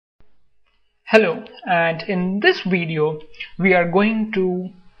Hello, and in this video we are going to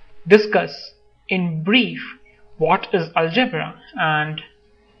discuss in brief what is algebra and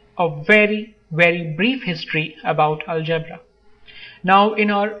a very brief history about algebra. Now,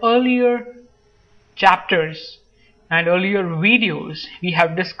 in our earlier chapters and earlier videos we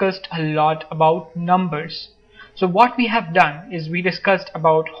have discussed a lot about numbers. So what we have done is we discussed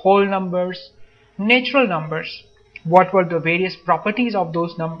about whole numbers, natural numbers, what were the various properties of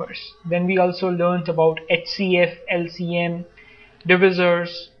those numbers. Then we also learned about HCF, LCM,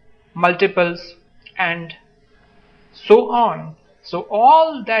 divisors, multiples, and so on. So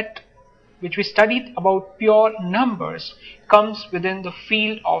all that which we studied about pure numbers comes within the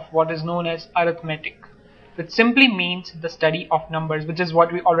field of what is known as arithmetic, which simply means the study of numbers, which is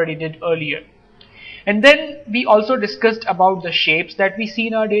what we already did earlier. And then we also discussed about the shapes that we see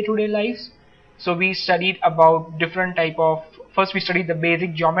in our day-to-day lives. So we studied about different type of, first we studied the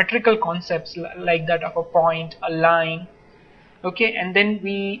basic geometrical concepts like that of a point, a line, okay, and then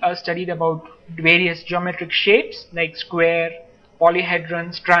we studied about various geometric shapes like square,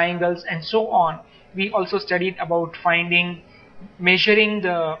 polyhedrons, triangles, and so on. We also studied about measuring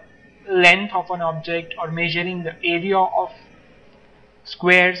the length of an object or measuring the area of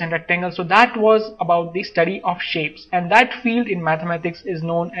squares and rectangles. So that was about the study of shapes, and that field in mathematics is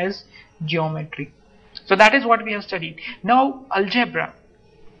known as geometry. So that is what we have studied. Now algebra.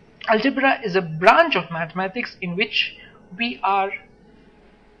 Algebra is a branch of mathematics in which we are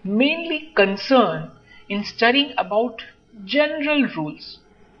mainly concerned in studying about general rules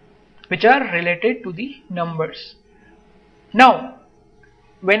which are related to the numbers. Now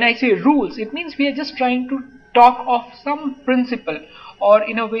when I say rules, it means we are just trying to talk of some principle, or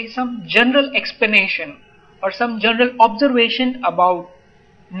in a way some general explanation or some general observation about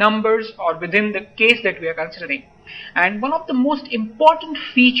numbers or within the case that we are considering. And one of the most important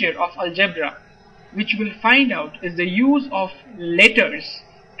feature of algebra which we'll find out is the use of letters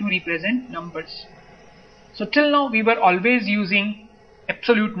to represent numbers. So till now we were always using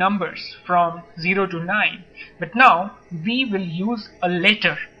absolute numbers from 0 to 9, but now we will use a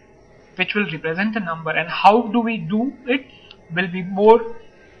letter which will represent a number, and how do we do it will be more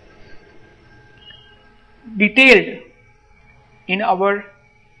detailed in our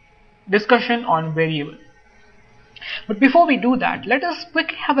discussion on variable. But before we do that, let us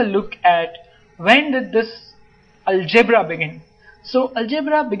quickly have a look at when did this algebra begin. So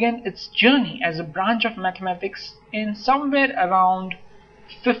algebra began its journey as a branch of mathematics in somewhere around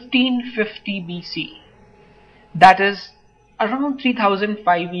 1550 BC. That is around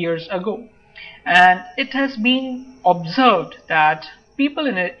 3005 years ago. And it has been observed that people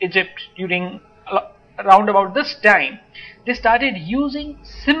in Egypt during around about this time, they started using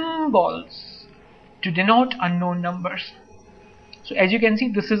symbols to denote unknown numbers. So as you can see,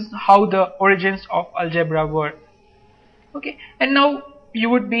 this is how the origins of algebra were. Okay, and now you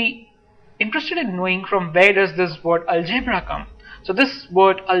would be interested in knowing from where does this word algebra come. So this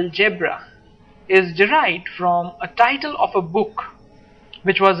word algebra is derived from a title of a book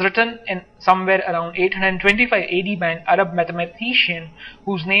which was written in somewhere around 825 AD by an Arab mathematician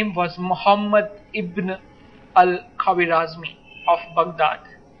whose name was Muhammad ibn al-Khwarizmi of Baghdad,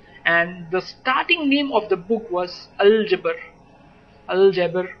 and the starting name of the book was Algebra.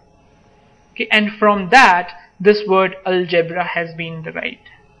 Okay, and from that this word algebra has been derived.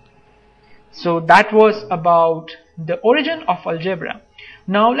 So that was about the origin of algebra.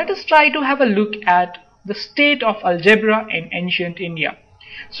 Now let us try to have a look at the state of algebra in ancient India.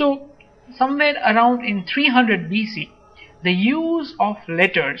 So somewhere around in 300 BC, the use of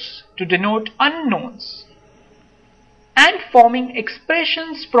letters to denote unknowns and forming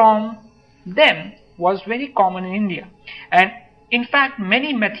expressions from them was very common in India. And in fact,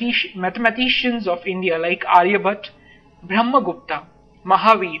 many mathematicians of India like Aryabhatta, Brahmagupta,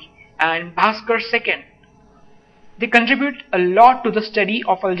 Mahavir, and Bhaskar II, they contribute a lot to the study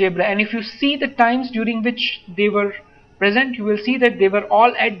of algebra. And if you see the times during which they were present, you will see that they were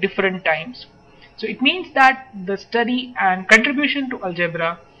all at different times. So it means that the study and contribution to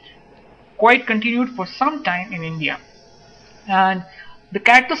algebra quite continued for some time in India. And the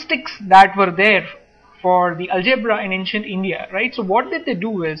characteristics that were there for the algebra in ancient India, right? So what did they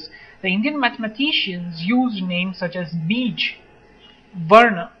do is, the Indian mathematicians used names such as Bij,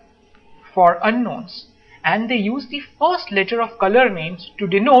 Varna for unknowns, and they used the first letter of color names to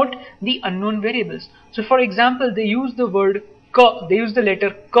denote the unknown variables. So for example, they used the word Ka, they used the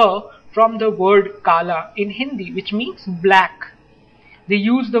letter Ka from the word Kala in Hindi, which means black. They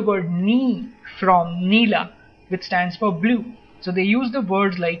used the word Ni from Neela, which stands for blue. So they use the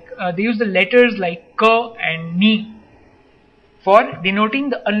words like they use the letters like Ka and Ni for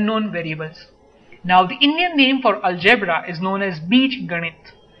denoting the unknown variables. Now the Indian name for algebra is known as Bij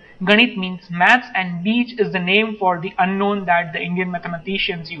Ganit. Ganit means maths and Bij is the name for the unknown that the Indian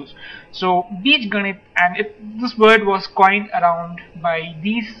mathematicians use. So Bij Ganit, and this word was coined around by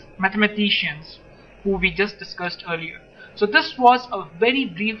these mathematicians who we just discussed earlier. So this was a very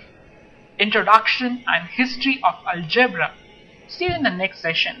brief introduction and history of algebra. See you in the next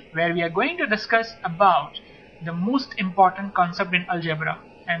session where we are going to discuss about the most important concept in algebra,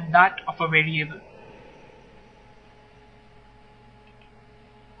 and that of a variable.